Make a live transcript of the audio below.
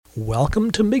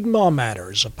Welcome to Mi'kmaq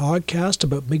Matters, a podcast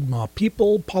about Mi'kmaq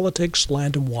people, politics,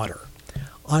 land, and water.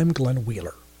 I'm Glenn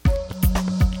Wheeler.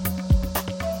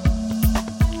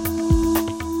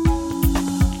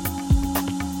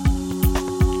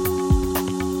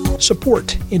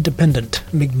 Support independent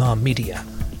Mi'kmaq media.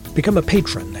 Become a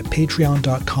patron at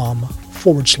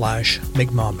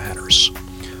patreon.com/Mi'kmaq Matters.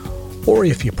 Or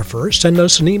if you prefer, send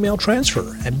us an email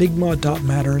transfer at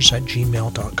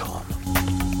mi'kmaq.matters@gmail.com.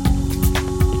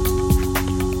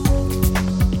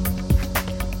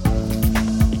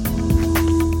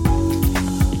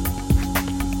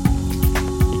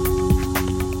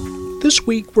 This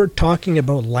week we're talking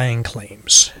about land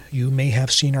claims. You may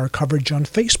have seen our coverage on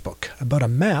Facebook about a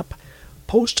map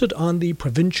posted on the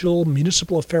Provincial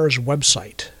Municipal Affairs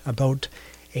website about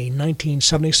a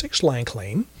 1976 land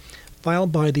claim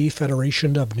filed by the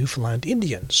Federation of Newfoundland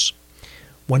Indians.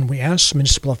 When we asked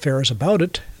Municipal Affairs about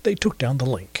it, they took down the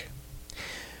link.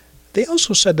 They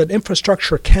also said that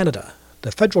Infrastructure Canada,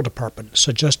 the federal department,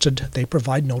 suggested they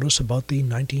provide notice about the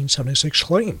 1976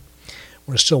 claim.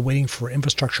 We're still waiting for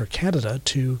Infrastructure Canada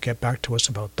to get back to us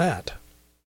about that.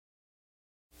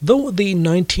 Though the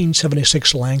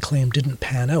 1976 land claim didn't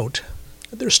pan out,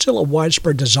 there's still a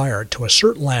widespread desire to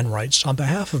assert land rights on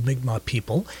behalf of Mi'kmaq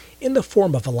people in the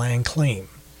form of a land claim.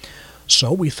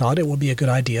 So we thought it would be a good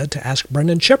idea to ask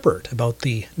Brendan Shepherd about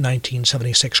the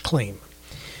 1976 claim.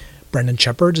 Brendan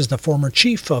Shepherd is the former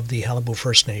chief of the Qalipu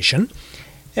First Nation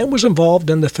and was involved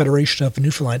in the Federation of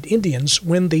Newfoundland Indians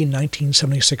when the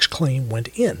 1976 claim went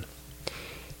in.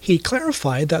 He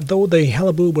clarified that though the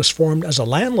Qalipu was formed as a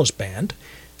landless band,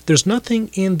 there's nothing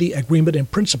in the agreement in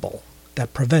principle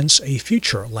that prevents a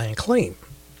future land claim.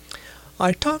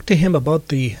 I talked to him about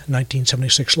the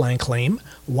 1976 land claim,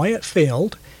 why it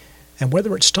failed, and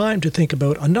whether it's time to think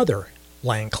about another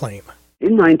land claim.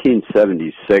 In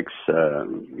 1976,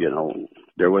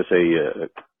 there was a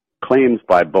claims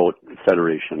by both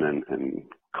Federation and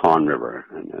Conn River,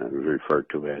 and referred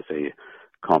to as a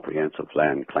comprehensive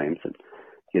land claims. And,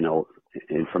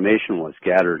 information was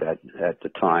gathered at the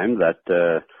time that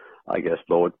I guess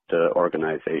both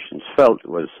organizations felt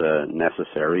was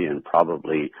necessary and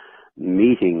probably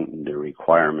meeting the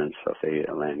requirements of a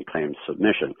land claim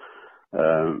submission.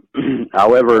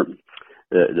 However,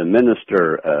 the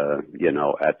minister,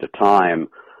 at the time,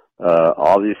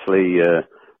 obviously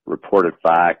reported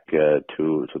back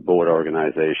to both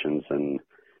organizations and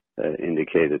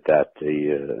indicated that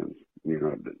the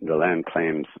land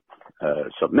claims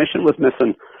submission was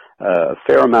missing a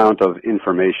fair amount of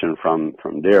information from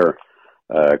their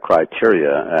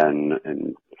criteria and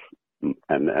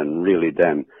really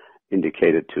then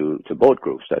indicated to both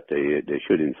groups that they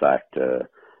should in fact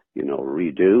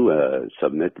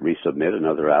resubmit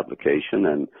another application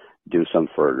and do some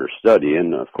further study.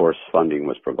 And of course funding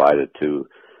was provided to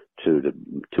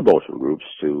both groups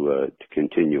to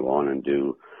continue on and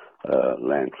do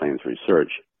land claims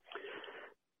research.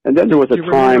 And then there was a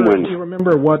time when... Do you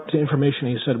remember what information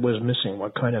he said was missing?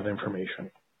 What kind of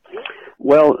information?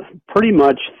 Well, pretty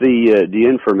much the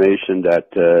information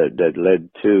that led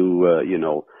to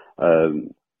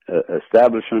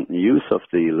establishment and use of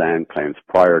the land claims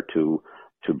prior to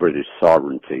British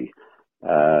sovereignty.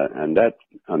 And that,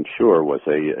 I'm sure, was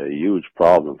a huge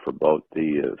problem for both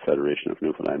the Federation of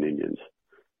Newfoundland Indians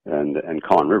and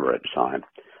Conn River at the time.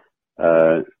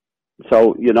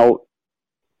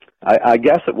 I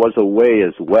guess it was a way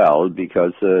as well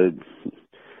because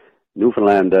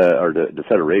Newfoundland or the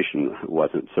Federation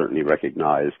wasn't certainly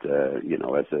recognized, as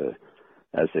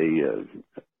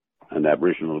an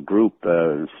Aboriginal group,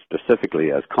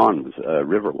 specifically as Conn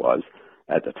River was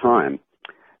at the time.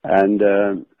 And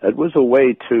it was a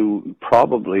way to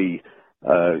probably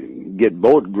get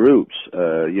both groups,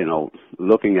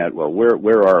 looking at, well,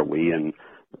 where are we and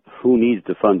who needs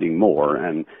the funding more?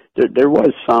 And there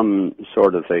was some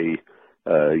sort of a,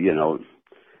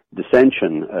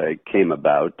 dissension came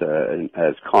about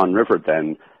as Conn River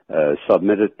then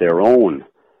submitted their own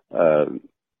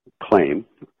claim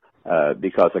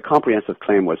because a comprehensive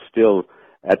claim was still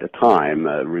at the time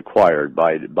required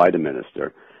by the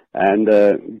minister.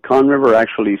 And Conn River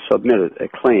actually submitted a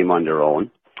claim on their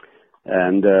own,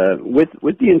 and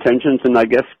with the intentions, and I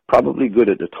guess probably good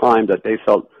at the time, that they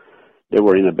felt they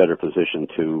were in a better position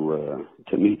to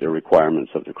meet the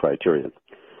requirements of the criteria.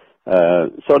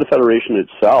 So the Federation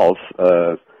itself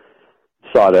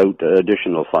sought out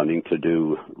additional funding to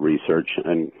do research,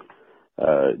 and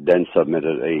then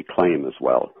submitted a claim as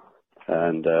well.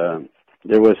 And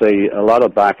there was a lot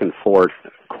of back and forth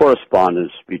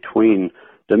correspondence between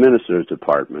the Minister's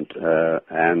Department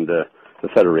and the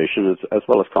Federation, as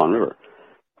well as Conn River.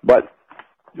 But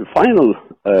final,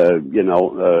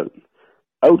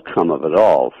 outcome of it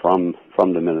all from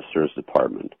the Minister's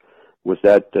Department was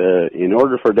that in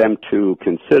order for them to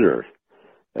consider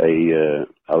a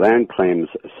land claims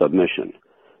submission,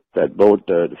 that both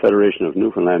the Federation of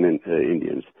Newfoundland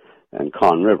Indians and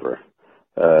Conn River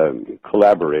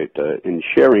collaborate in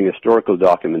sharing historical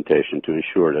documentation to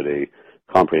ensure that a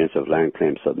comprehensive land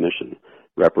claim submission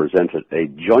represented a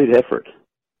joint effort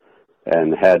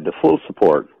and had the full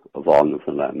support of all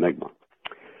Newfoundland Mi'kmaq.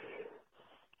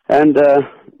 And,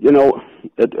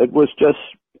 it was just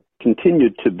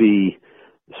continued to be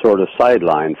sort of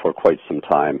sidelined for quite some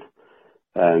time.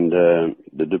 And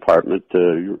the department,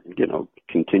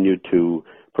 continued to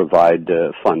provide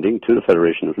funding to the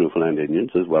Federation of Newfoundland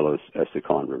Indians as well as the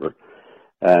Conn River.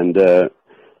 And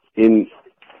in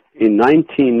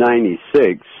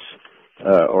 1996,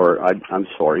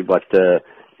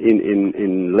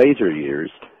 in later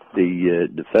years,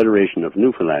 the Federation of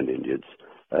Newfoundland Indians,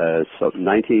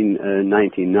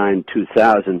 1999,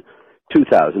 2000,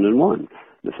 2001,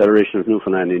 the Federation of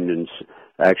Newfoundland Indians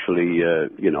actually,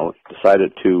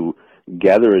 decided to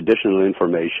gather additional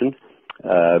information.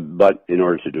 But in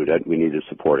order to do that, we needed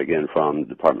support again from the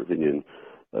Department of Indian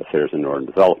Affairs and Northern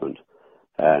Development.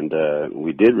 And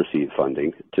we did receive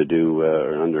funding to do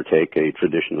undertake a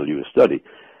traditional use study.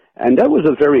 And that was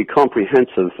a very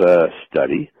comprehensive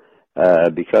study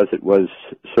because it was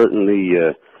certainly,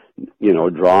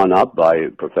 drawn up by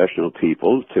professional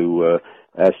people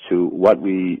as to what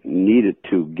we needed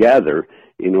to gather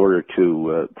in order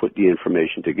to put the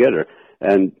information together.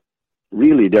 And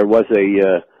really, there was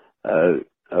a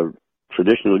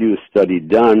traditional use study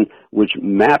done which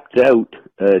mapped out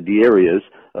the areas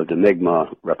of the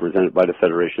Mi'kmaq represented by the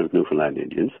Federation of Newfoundland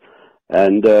Indians,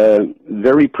 and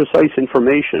very precise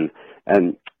information.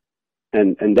 And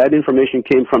that information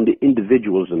came from the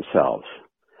individuals themselves.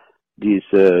 These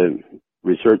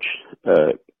research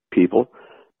people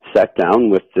sat down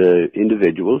with the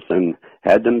individuals and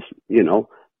had them,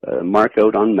 mark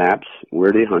out on maps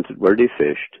where they hunted, where they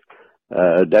fished,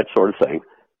 that sort of thing,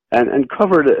 and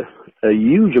covered a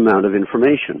huge amount of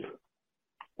information.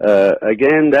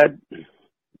 Again, that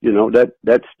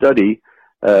study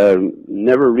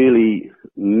never really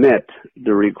met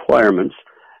the requirements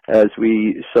as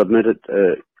we submitted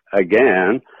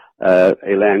again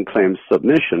a land claim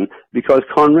submission, because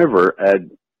Conn River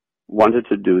had wanted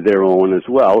to do their own as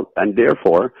well, and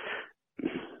therefore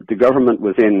the government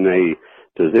was in a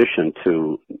position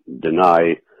to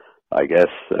deny, I guess,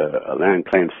 a land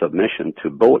claim submission to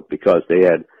both, because they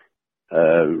had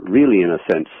really, in a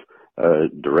sense,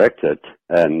 directed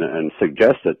and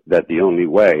suggested that the only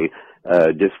way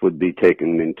this would be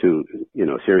taken into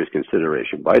serious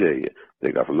consideration by the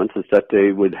government is that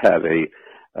they would have a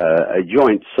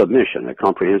joint submission, a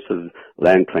comprehensive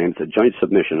land claims, a joint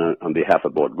submission on behalf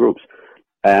of both groups.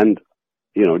 And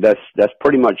that's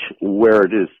pretty much where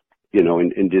it is,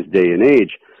 in this day and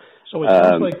age. So it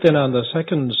sounds like then on the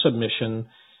second submission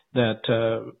that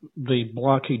the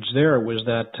blockage there was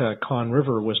that Conn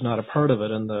River was not a part of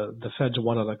it, and the feds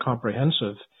wanted a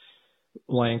comprehensive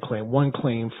land claim, one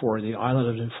claim for the island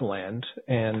of Newfoundland,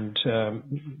 and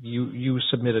you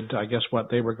submitted, I guess, what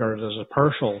they regarded as a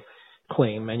partial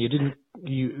claim, and you didn't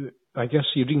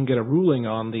get a ruling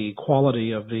on the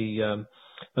quality of the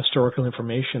historical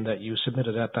information that you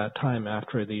submitted at that time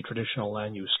after the traditional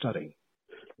land use study.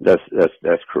 That's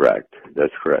correct.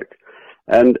 That's correct.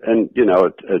 And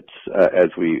it's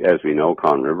as we know,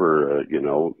 Conn River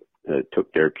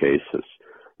took their case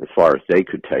as far as they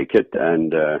could take it,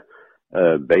 and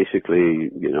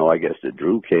basically, I guess the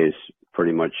Drew case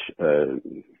pretty much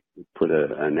put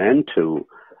an end to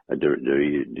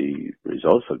the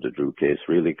results of the Drew case.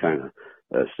 Really kind of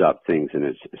stopped things in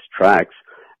its tracks,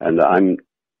 and I'm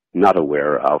not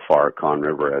aware how far Conn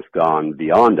River has gone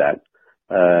beyond that.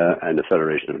 And the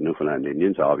Federation of Newfoundland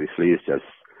Indians obviously is just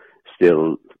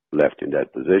still left in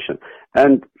that position.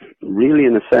 And really,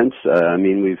 in a sense,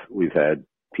 we've had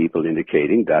people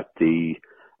indicating that the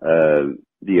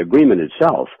agreement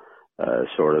itself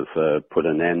sort of put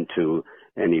an end to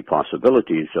any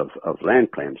possibilities of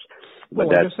land claims. But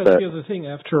I guess that's the other thing.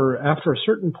 After a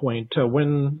certain point,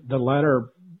 when the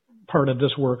latter part of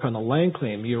this work on the land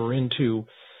claim, you were into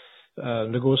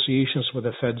negotiations with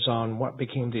the feds on what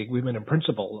became the agreement in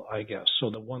principle, I guess. So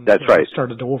the one that's right.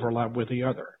 started to overlap with the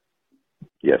other.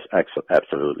 Yes,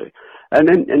 absolutely. And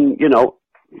then,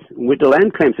 with the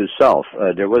land claims itself,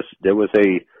 there was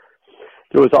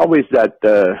always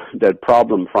that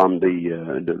problem from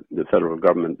the federal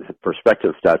government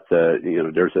perspective that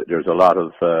there's a lot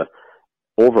of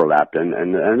overlapped,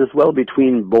 and as well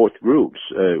between both groups.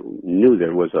 Knew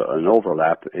there was an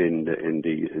overlap in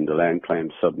the land claim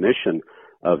submission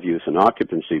of use and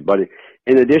occupancy. But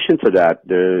in addition to that,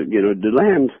 the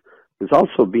land is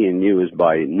also being used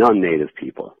by non-native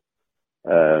people,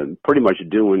 pretty much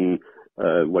doing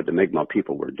what the Mi'kmaq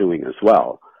people were doing as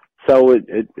well. So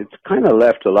it's kind of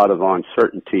left a lot of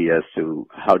uncertainty as to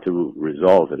how to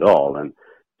resolve it all. And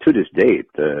to this date,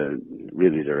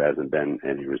 really there hasn't been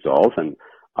any resolve. And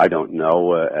I don't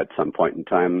know at some point in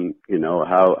time,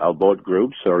 how both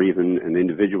groups or even an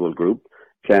individual group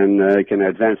can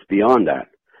advance beyond that.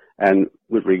 And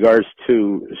with regards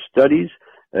to studies,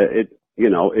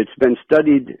 it's been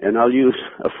studied, and I'll use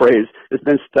a phrase, it's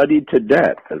been studied to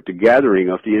death, the gathering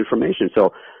of the information.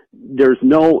 So there's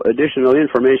no additional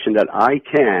information that I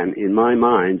can, in my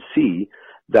mind, see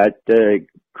that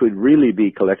could really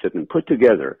be collected and put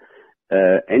together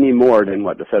any more than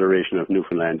what the Federation of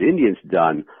Newfoundland Indians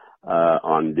done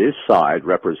on this side,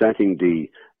 representing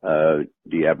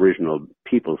the Aboriginal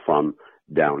people from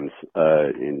down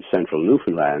in central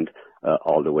Newfoundland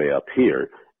all the way up here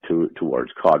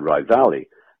towards Caudry Valley.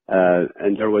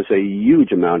 And there was a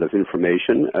huge amount of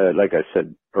information, like I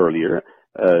said earlier,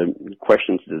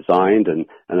 questions designed, and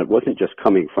it wasn't just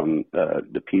coming from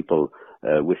the people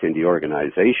within the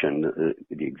organization,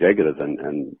 the executive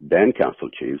and band council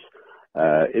chiefs.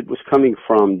 It was coming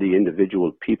from the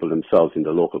individual people themselves in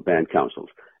the local band councils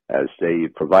as they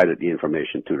provided the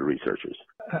information to the researchers.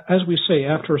 As we say,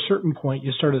 after a certain point,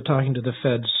 you started talking to the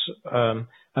feds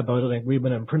about an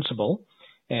agreement in principle,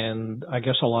 and I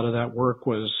guess a lot of that work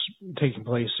was taking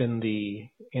place in the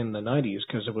 90s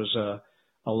because it was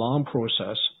a long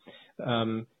process,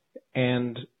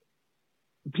 and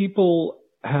people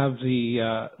have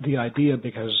the idea,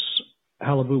 because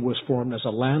Qalipu was formed as a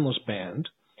landless band,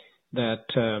 that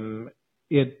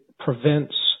it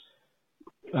prevents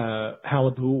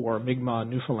Qalipu or Mi'kmaq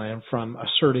Newfoundland from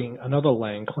asserting another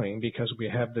land claim because we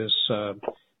have this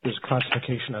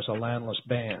classification as a landless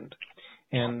band.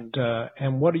 And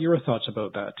what are your thoughts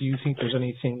about that? Do you think there's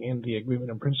anything in the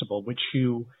agreement in principle, which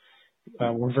you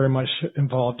were very much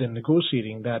involved in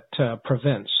negotiating, that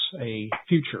prevents a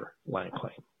future land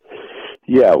claim?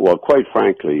 Yeah, well, quite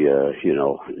frankly,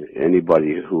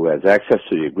 anybody who has access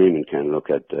to the agreement can look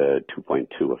at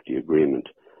 2.2 of the agreement.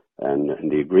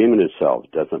 And the agreement itself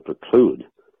doesn't preclude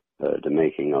the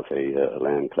making of a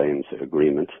land claims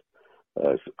agreement,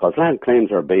 because land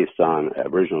claims are based on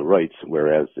Aboriginal rights,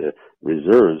 whereas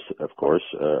reserves, of course,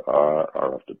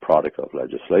 are of the product of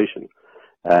legislation.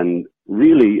 And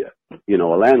really, a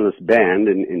landless band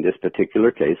in this particular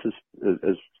case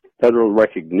is federal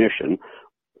recognition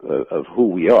of who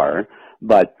we are,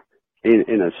 but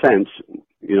in a sense,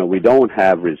 we don't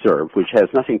have reserve, which has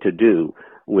nothing to do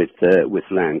with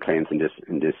land claims in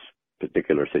this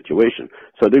particular situation.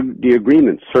 So the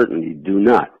agreements certainly do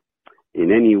not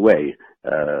in any way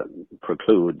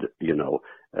preclude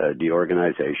the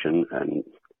organization and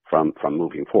from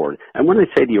moving forward. And when I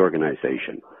say the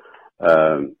organization,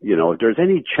 if there's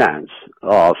any chance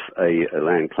of a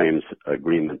land claims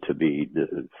agreement to be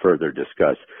further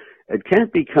discussed, it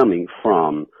can't be coming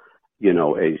from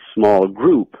a small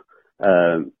group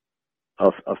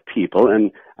of people,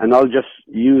 and I'll just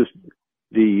use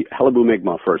the Qalipu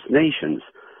Mi'kmaq First Nations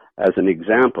as an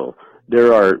example.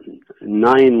 There are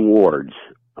 9 wards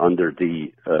under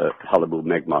the Qalipu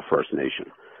Mi'kmaq First Nation,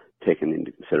 taken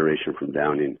into consideration from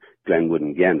down in Glenwood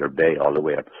and Gander Bay all the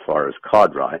way up as far as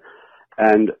Caudry.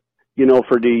 And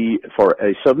for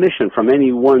a submission from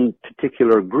any one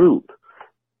particular group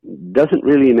doesn't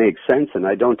really make sense, and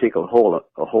I don't think a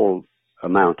whole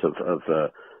amount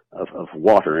of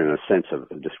water in a sense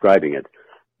of describing it,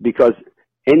 because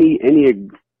any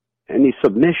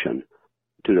submission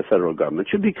to the federal government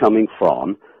should be coming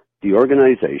from the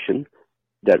organization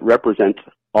that represents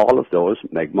all of those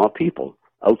Mi'kmaq people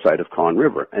outside of Conne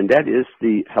River, and that is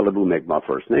the Qalipu Mi'kmaq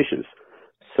First Nations.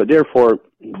 So therefore,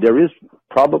 there is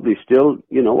probably still,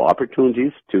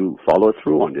 opportunities to follow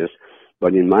through on this,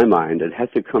 but in my mind, it has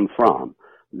to come from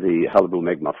the Qalipu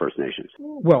Mi'kmaq First Nations.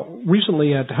 Well,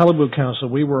 recently at the Qalipu Council,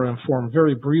 we were informed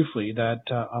very briefly that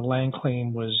a land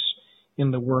claim was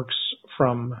in the works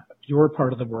from your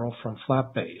part of the world, from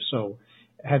Flat Bay. So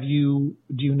do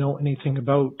you know anything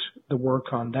about the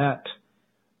work on that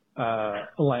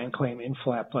land claim in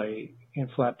Flat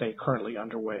Bay currently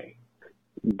underway?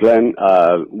 Glenn,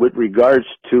 with regards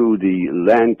to the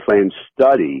land claim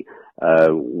study,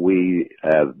 we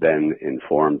have been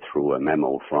informed through a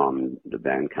memo from the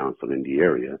band council in the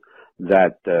area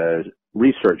that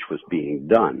research was being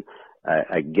done.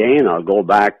 Again, I'll go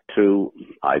back to,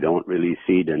 I don't really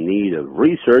see the need of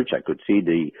research. I could see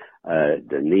the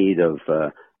need of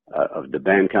the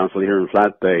Band Council here in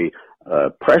Flat Bay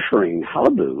pressuring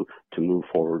Qalipu to move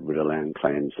forward with a land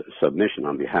claims submission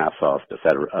on behalf of the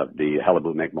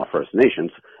Qalipu Mi'kmaq First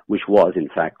Nations, which was in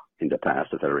fact in the past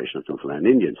the Federation of Newfoundland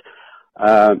Indians.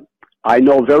 I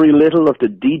know very little of the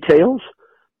details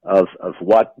of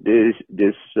what this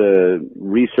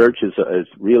research is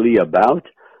really about,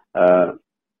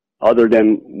 other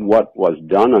than what was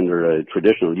done under a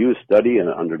traditional use study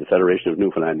under the Federation of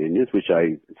Newfoundland Indians, which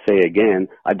I say again,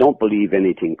 I don't believe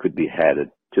anything could be added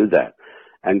to that.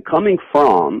 And coming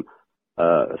from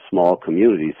a small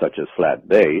community such as Flat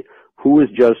Bay, who is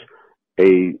just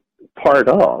a part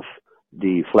of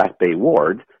the Flat Bay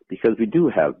ward, because we do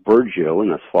have Burgeo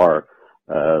and as far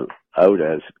out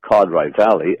as Caudry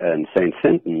Valley and St.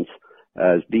 Fintan's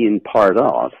as being part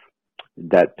of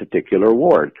that particular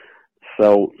ward.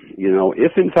 So,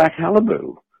 if in fact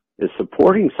Qalipu is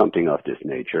supporting something of this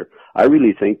nature, I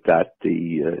really think that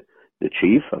the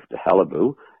chief of the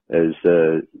Qalipu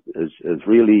is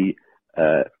really,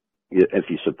 if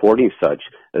he's supporting such,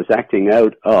 is acting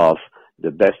out of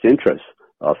the best interests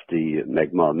of the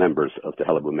Mi'kmaq members of the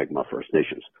Qalipu Mi'kmaq First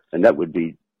Nations, and that would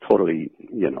be totally,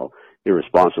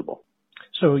 irresponsible.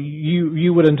 So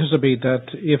you would anticipate that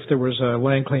if there was a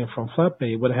land claim from Flat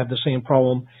Bay, it would have the same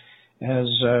problem as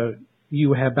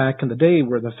you had back in the day,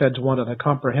 where the feds wanted a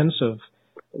comprehensive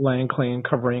land claim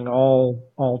covering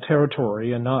all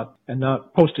territory and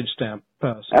not postage stamp.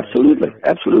 Absolutely.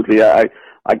 I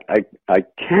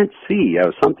can't see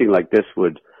how something like this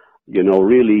would,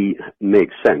 really make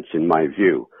sense in my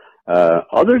view.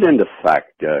 Other than the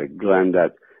fact, Glenn,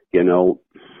 that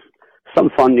some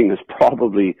funding is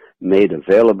probably made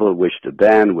available, which the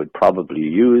band would probably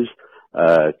use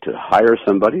to hire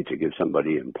somebody, to give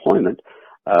somebody employment.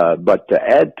 But to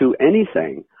add to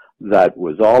anything that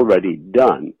was already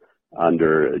done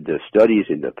under the studies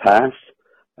in the past,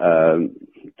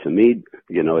 to me,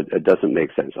 it doesn't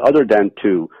make sense. Other than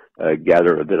to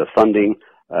gather a bit of funding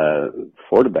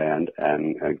for the band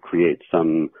and create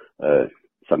some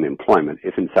employment,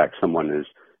 if in fact someone is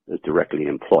directly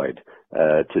employed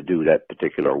to do that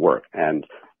particular work. And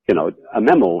a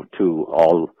memo to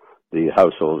all the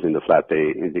households in the Flat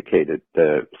Bay indicated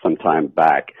some time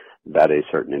back that a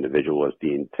certain individual was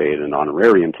being paid an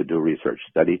honorarium to do research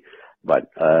study. But,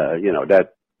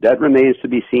 that remains to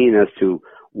be seen as to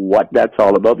what that's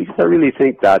all about, because I really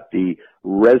think that the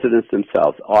residents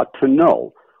themselves ought to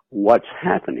know what's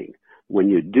happening when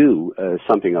you do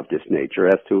something of this nature,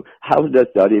 as to how does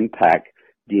that impact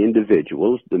the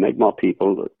individuals, the Mi'kmaq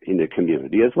people in the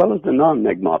community, as well as the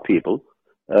non-Mi'kmaq people.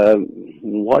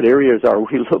 What areas are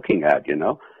we looking at,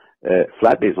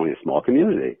 Flat Bay is only a small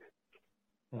community.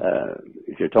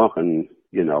 If you're talking,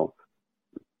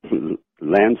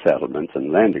 land settlements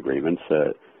and land agreements,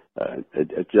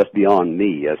 it's just beyond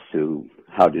me as to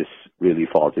how this really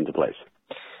falls into place.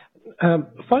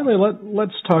 Finally,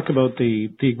 let's talk about the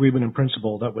agreement in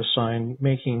principle that was signed,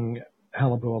 making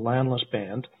Qalipu a landless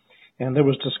band. And there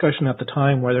was discussion at the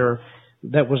time whether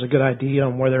that was a good idea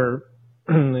and whether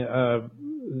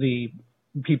the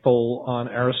people on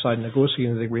our side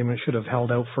negotiating the agreement should have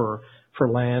held out for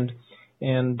land.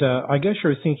 And I guess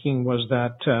your thinking was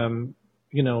that,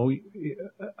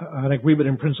 an agreement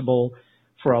in principle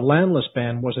for a landless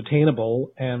band was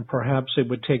attainable, and perhaps it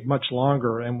would take much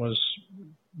longer and was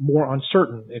more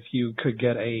uncertain if you could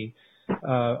get a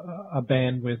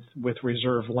band with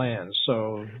reserve lands.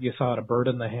 So you thought a bird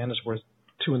in the hand is worth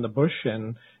two in the bush,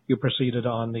 and you proceeded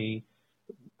on the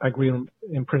agreement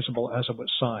in principle as it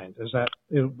was signed. Was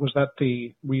that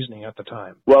the reasoning at the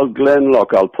time? Well, Glenn,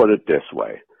 look, I'll put it this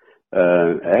way.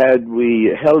 Had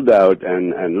we held out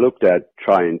and looked at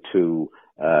trying to,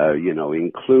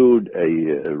 include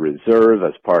a reserve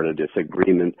as part of this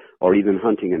agreement, or even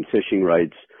hunting and fishing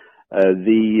rights,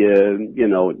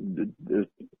 the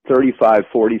 35,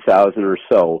 40,000 or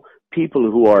so people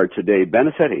who are today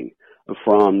benefiting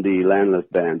from the landless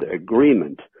band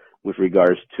agreement with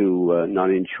regards to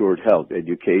non-insured health,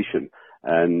 education,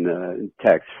 and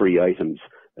tax-free items,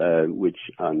 which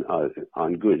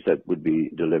on goods that would be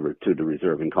delivered to the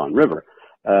reserve in Conne River,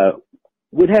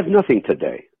 would have nothing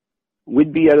today.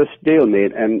 We'd be at a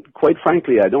stalemate, and quite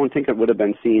frankly, I don't think it would have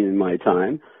been seen in my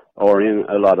time or in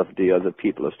a lot of the other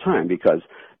people's time, because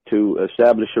to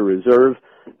establish a reserve,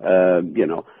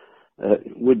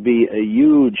 would be a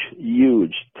huge,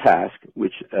 huge task,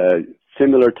 which,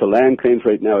 similar to land claims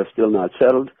right now, is still not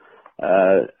settled,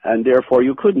 and therefore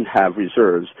you couldn't have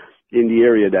reserves in the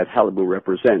area that Qalipu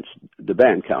represents, the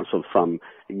Band Council, from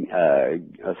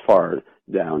as far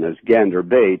down as Gander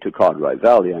Bay to Caudray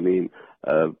Valley. I mean,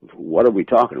 what are we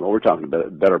talking about? We're talking about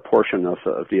a better portion of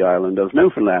the island of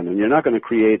Newfoundland, and you're not going to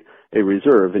create a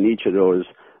reserve in each of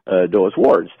those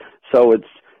wards. So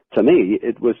to me,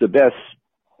 it was the best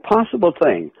possible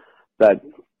thing that,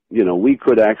 we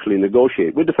could actually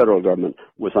negotiate with the federal government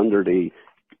was under the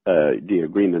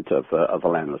agreement of a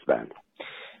landless band.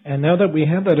 And now that we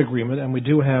have that agreement, and we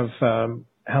do have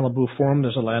Qalipu formed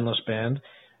as a landless band,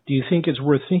 do you think it's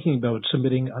worth thinking about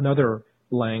submitting another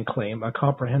land claim, a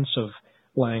comprehensive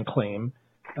land claim,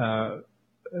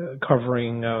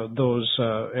 covering those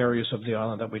areas of the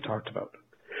island that we talked about?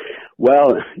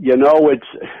 Well,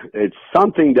 it's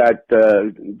something that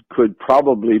could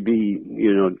probably be,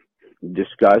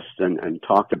 discussed and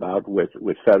talked about with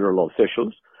federal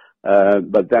officials.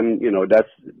 But then,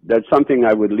 that's something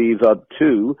I would leave up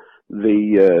to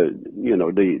the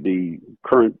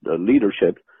current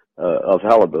leadership of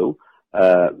Qalipu.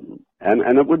 And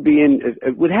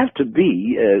it would have to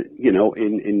be,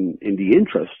 in the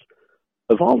interest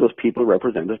of all those people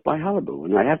represented by Qalipu.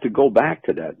 And I have to go back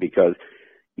to that because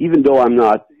even though I'm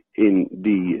not in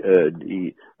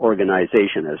the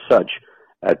organization as such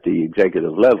at the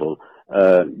executive level,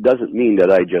 doesn't mean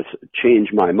that I just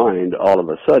change my mind all of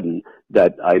a sudden,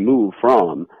 that I move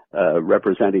from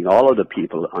representing all of the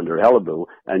people under Qalipu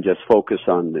and just focus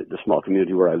on the small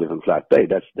community where I live in Flat Bay.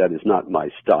 That is not my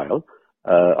style.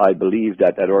 I believe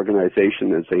that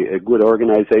organization is a good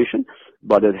organization,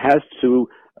 but it has to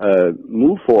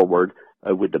move forward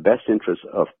with the best interests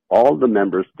of all the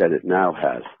members that it now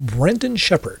has. Brendan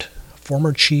Shepherd,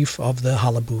 former chief of the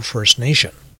Qalipu First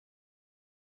Nation.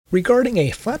 Regarding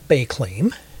a Flat Bay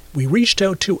claim, we reached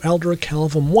out to Elder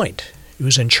Calvin White,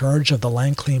 who's in charge of the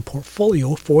land claim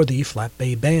portfolio for the Flat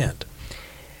Bay Band.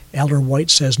 Elder White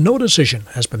says no decision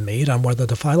has been made on whether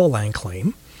to file a land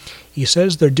claim. He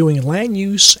says they're doing land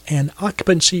use and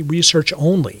occupancy research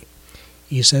only.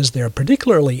 He says they're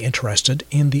particularly interested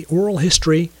in the oral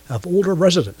history of older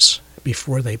residents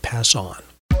before they pass on.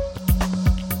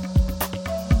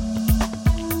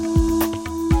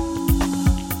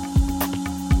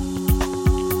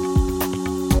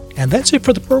 And that's it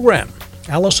for the program.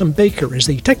 Allison Baker is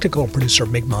the technical producer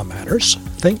of Mi'kmaq Matters.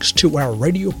 Thanks to our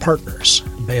radio partners,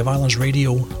 Bay of Islands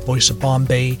Radio, Voice of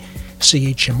Bombay,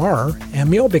 CHMR, and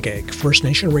Meobigag First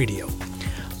Nation Radio.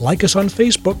 Like us on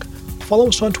Facebook, follow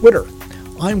us on Twitter.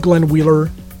 I'm Glenn Wheeler.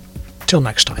 Till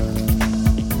next time.